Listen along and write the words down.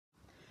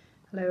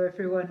Hello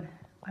everyone.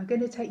 I'm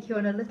going to take you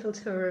on a little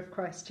tour of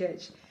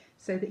Christchurch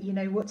so that you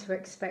know what to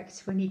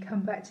expect when you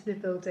come back to the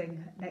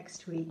building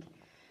next week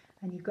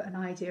and you've got an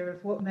idea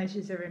of what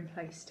measures are in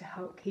place to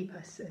help keep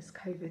us as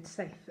COVID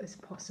safe as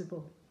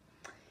possible.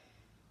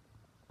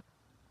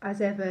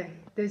 As ever,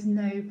 there's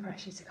no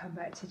pressure to come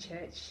back to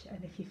church,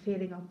 and if you're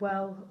feeling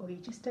unwell or you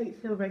just don't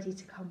feel ready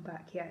to come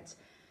back yet,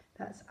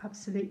 that's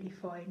absolutely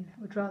fine.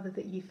 We'd rather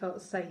that you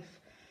felt safe.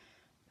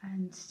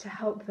 And to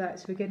help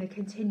that, we're going to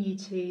continue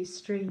to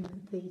stream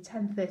the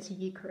 10:30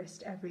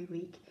 Eucharist every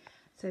week.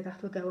 So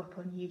that'll go up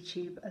on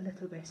YouTube a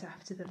little bit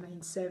after the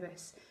main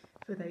service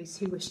for those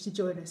who wish to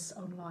join us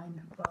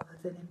online rather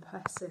than in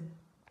person.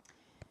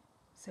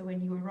 So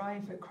when you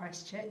arrive at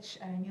Christchurch,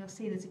 you'll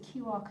see there's a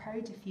QR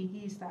code if you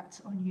use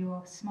that on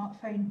your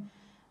smartphone.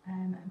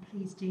 And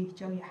please do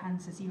gel your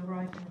hands as you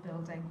arrive in the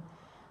building.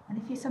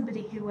 And if you're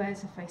somebody who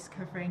wears a face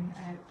covering,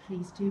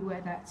 please do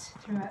wear that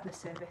throughout the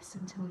service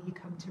until you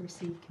come to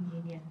receive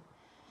communion.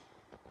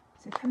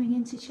 So coming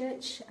into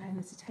church,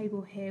 there's a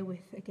table here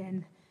with,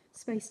 again,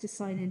 space to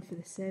sign in for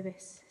the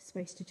service,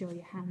 space to gel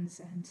your hands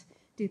and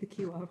do the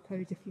QR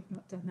code if you've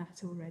not done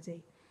that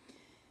already.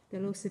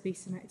 There'll also be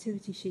some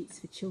activity sheets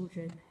for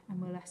children, and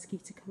we'll ask you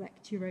to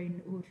collect your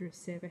own order of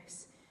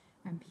service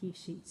and pew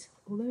sheet.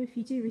 Although if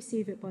you do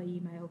receive it by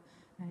email,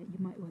 you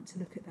might want to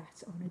look at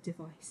that on a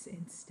device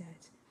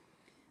instead.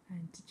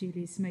 And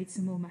Julie's made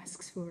some more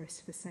masks for us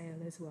for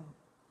sale as well.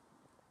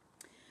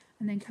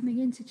 And then coming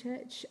into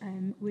church,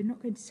 we're not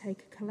going to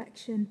take a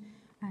collection,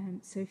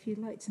 so if you'd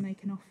like to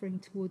make an offering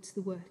towards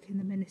the work in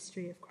the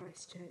ministry of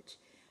Christchurch,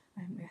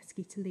 we ask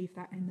you to leave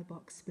that in the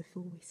box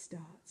before we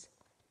start.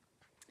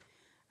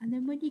 And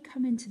then when you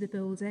come into the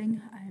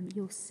building,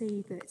 you'll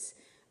see that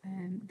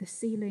the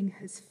ceiling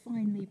has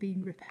finally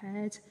been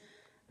repaired,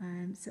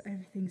 so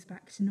everything's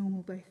back to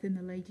normal both in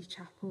the Lady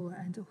Chapel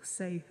and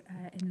also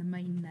in the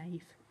main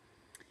nave.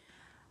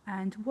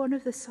 And one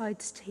of the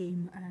sides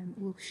team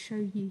will show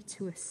you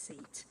to a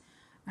seat.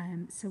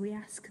 So we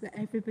ask that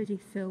everybody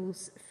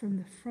fills from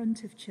the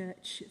front of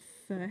church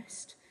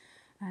first.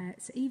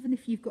 So even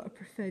if you've got a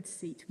preferred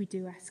seat, we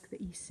do ask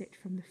that you sit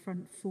from the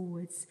front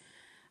forwards.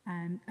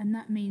 And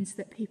that means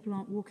that people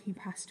aren't walking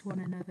past one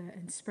another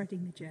and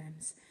spreading the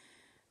germs.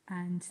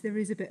 And there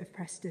is a bit of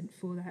precedent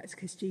for that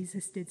because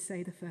Jesus did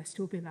say the first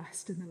will be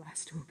last and the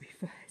last will be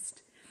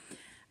first.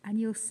 And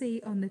you'll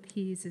see on the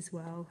pews as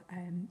well,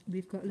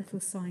 we've got little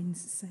signs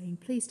saying,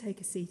 please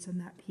take a seat on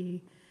that pew.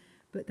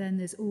 But then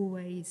there's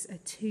always a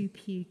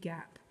 2-pew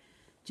gap,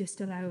 just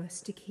allow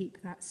us to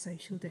keep that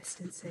social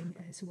distancing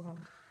as well.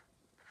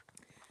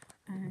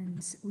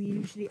 And we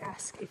usually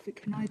ask if it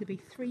can either be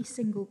 3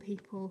 single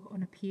people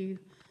on a pew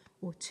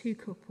or 2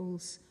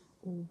 couples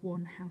or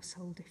 1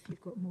 household if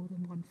you've got more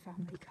than 1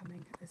 family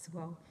coming as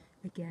well.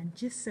 Again,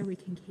 just so we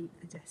can keep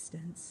the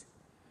distance.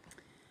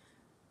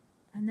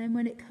 And then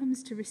when it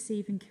comes to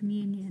receiving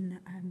communion,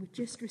 we're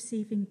just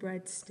receiving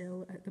bread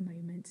still at the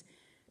moment.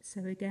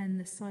 So again,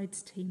 the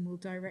sides team will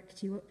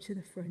direct you up to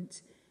the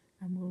front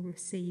and will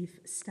receive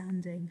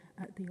standing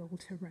at the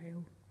altar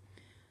rail.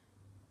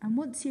 And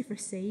once you've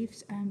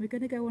received, we're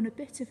going to go on a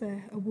bit of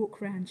a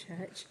walk around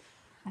church.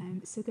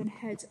 So we're going to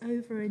head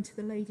over into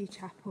the Lady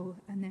Chapel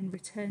and then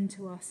return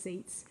to our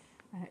seats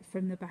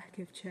from the back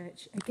of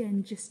church.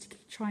 Again, just to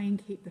try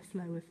and keep the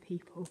flow of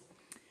people.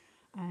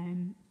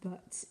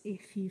 But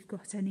if you've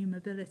got any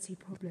mobility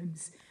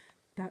problems,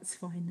 that's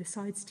fine. The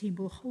sides team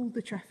will hold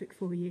the traffic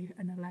for you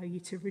and allow you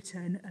to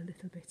return a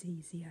little bit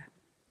easier.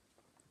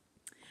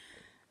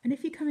 And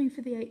if you're coming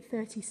for the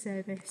 8:30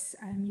 service,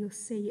 you'll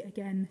see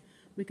again,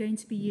 we're going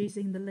to be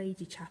using the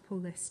Lady Chapel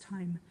this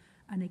time.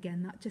 And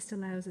again, that just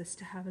allows us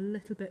to have a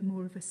little bit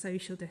more of a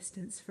social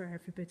distance for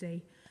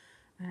everybody.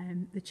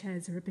 The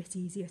chairs are a bit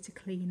easier to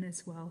clean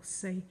as well.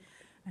 So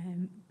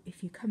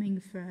if you're coming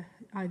for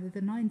either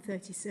the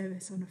 9:30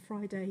 service on a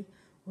Friday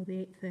or the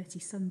 8:30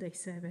 Sunday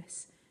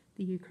service,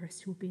 the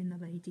Eucharist will be in the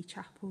Lady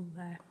Chapel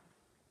there.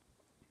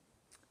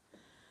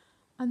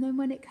 And then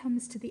when it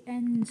comes to the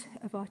end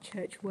of our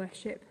church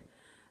worship,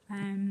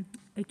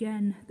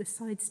 again, the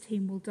sides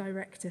team will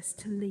direct us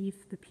to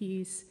leave the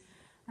pews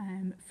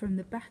from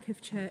the back of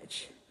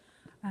church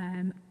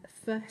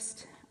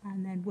first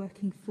and then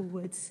working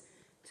forwards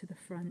to the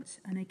front.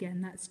 And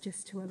again, that's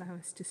just to allow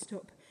us to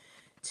stop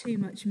too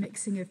much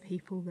mixing of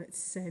people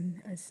that's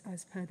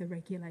as per the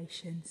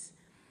regulations.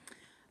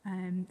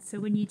 So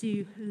when you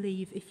do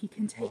leave, if you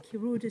can take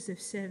your orders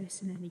of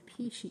service and any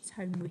pew sheets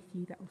home with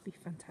you, that would be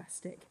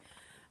fantastic.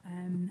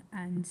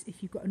 And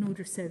if you've got an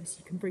order of service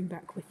you can bring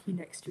back with you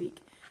next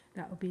week,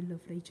 that would be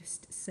lovely,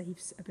 just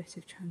saves a bit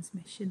of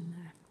transmission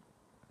there.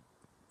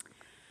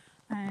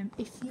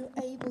 If you're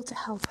able to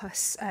help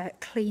us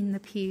clean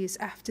the pews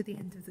after the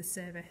end of the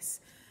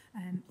service,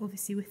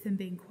 obviously with them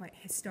being quite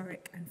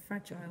historic and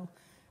fragile,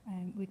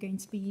 we're going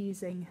to be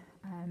using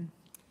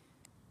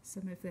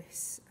some of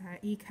this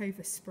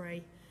Ecover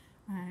spray.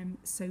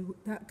 So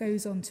that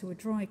goes onto a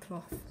dry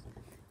cloth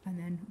and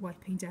then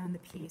wiping down the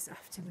pews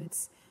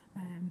afterwards.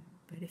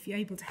 But if you're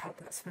able to help,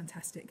 that's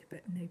fantastic,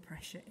 but no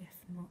pressure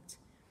if not.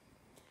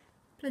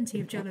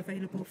 plenty of gel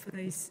available for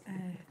those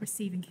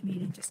receiving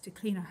communion, just to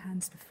clean our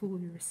hands before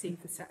we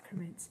receive the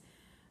sacrament.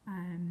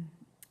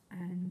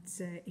 And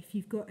if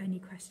you've got any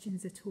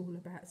questions at all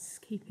about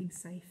keeping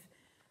safe,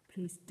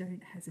 please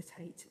don't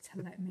hesitate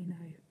to let me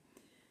know.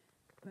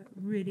 But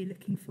really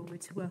looking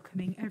forward to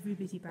welcoming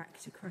everybody back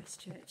to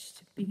Christchurch,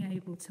 to being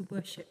able to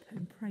worship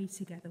and pray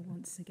together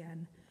once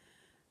again,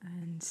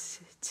 and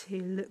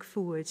to look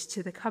forward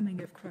to the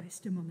coming of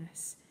Christ among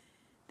us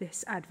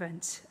this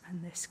Advent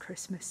and this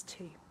Christmas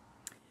too.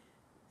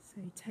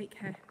 So take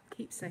care,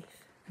 keep safe,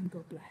 and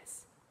God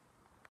bless.